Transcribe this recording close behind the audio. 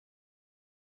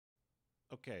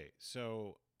Okay,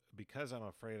 so because I'm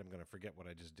afraid I'm going to forget what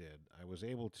I just did, I was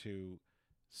able to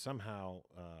somehow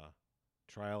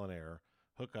trial and error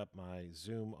hook up my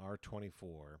Zoom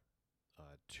R24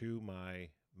 to my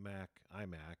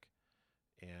iMac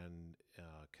and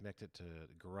connect it to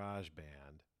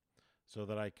GarageBand so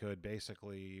that I could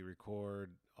basically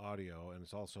record audio, and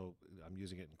it's also I'm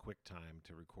using it in QuickTime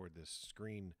to record this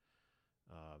screen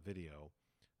video,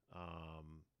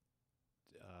 um,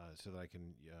 so that I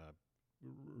can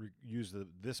use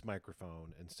this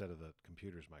microphone instead of the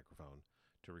computer's microphone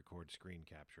to record screen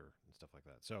capture and stuff like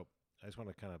that. So I just want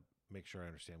to kind of make sure I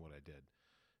understand what I did.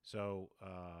 So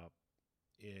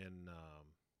in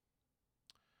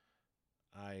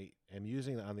I am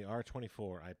using on the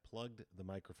R24. I plugged the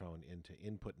microphone into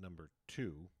input number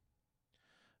 2,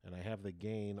 and I have the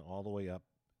gain all the way up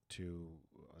to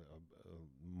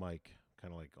a mic,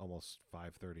 kind of like almost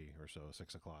 5:30 or so,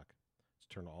 6 o'clock. It's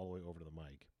turned all the way over to the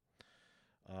mic.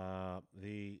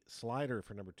 The slider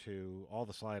for number 2, all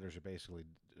the sliders are basically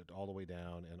all the way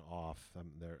down and off.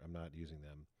 I'm not using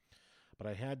them, but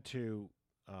I had to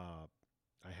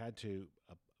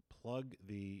plug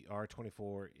the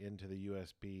R24 into the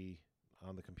USB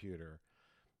on the computer,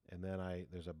 and then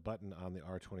there's a button on the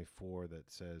R24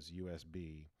 that says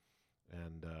USB,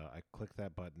 and I clicked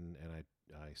that button, and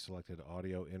I selected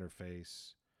audio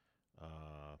interface,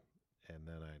 and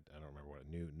then I don't remember what,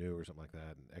 new or something like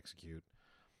that, and execute.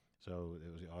 So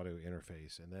it was the audio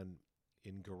interface, and then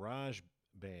in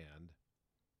GarageBand,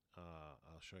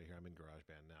 I'll show you here. I'm in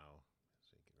GarageBand now.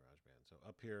 So you can GarageBand. So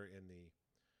up here in the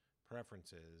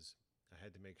preferences, I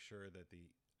had to make sure that the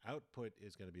output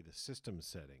is going to be the system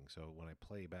setting. So when I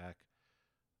play back,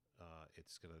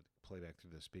 it's going to play back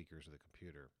through the speakers of the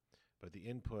computer. But the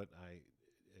input, I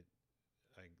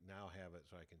now have it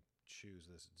so I can choose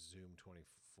this Zoom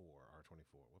 24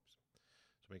 R24. Whoops.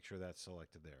 So make sure that's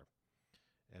selected there.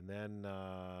 And then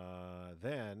I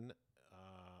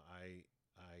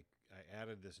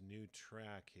added this new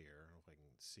track here. I don't know if I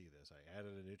can see this. I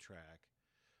added a new track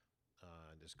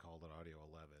and just called it Audio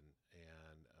 11.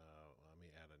 And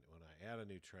when I add a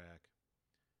new track,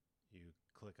 you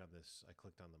click on this. I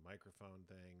clicked on the microphone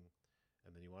thing,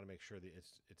 and then you want to make sure that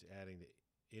it's adding the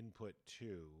input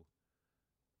 2.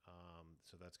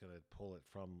 So that's going to pull it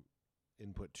from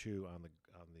input 2 on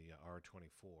the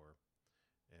R24.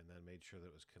 And then made sure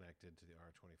that it was connected to the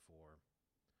R24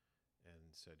 and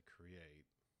said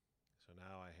create. So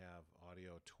now I have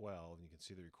audio 12, and you can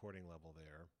see the recording level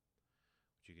there,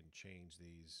 which you can change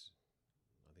these.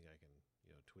 I think I can,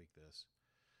 tweak this.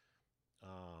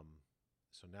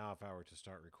 So now if I were to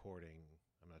start recording,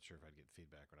 I'm not sure if I'd get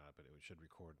feedback or not, but it should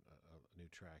record a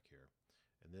new track here.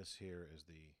 And this here is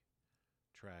the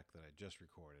track that I just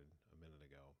recorded a minute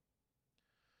ago.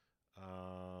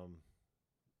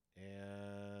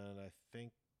 And I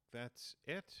think that's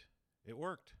it. It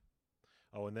worked.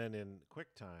 Oh, and then in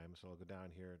QuickTime, so I'll go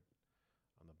down here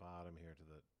on the bottom here to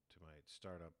my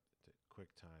startup to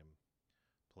QuickTime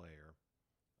player,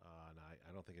 and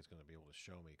I don't think it's going to be able to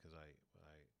show me because I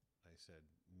said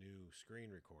new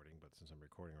screen recording, but since I'm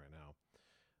recording right now,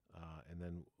 and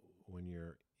then when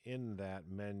you're in that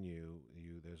menu,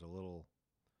 there's a little.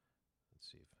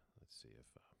 Let's see if. Let's see.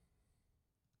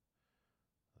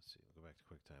 We'll go back to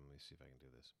QuickTime. Let me see if I can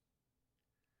do this.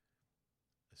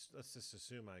 Let's just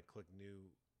assume I click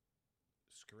new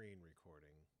screen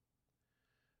recording,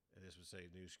 and this would say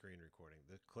new screen recording.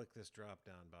 Click this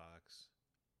drop-down box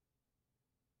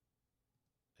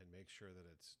and make sure that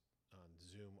it's on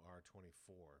Zoom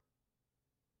R24.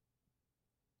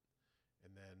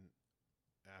 And then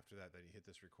after that, then you hit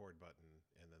this record button,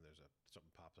 and then there's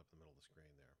something pops up in the middle of the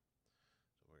screen there.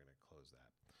 So we're going to close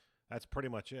that. That's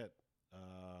pretty much it.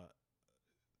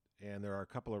 And there are a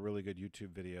couple of really good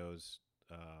YouTube videos.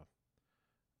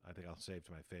 I think I'll save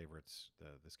to my favorites.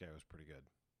 This guy was pretty good.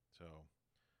 So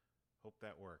hope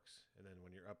that works. And then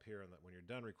when you're up here, when you're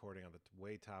done recording on the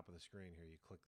way top of the screen here, you click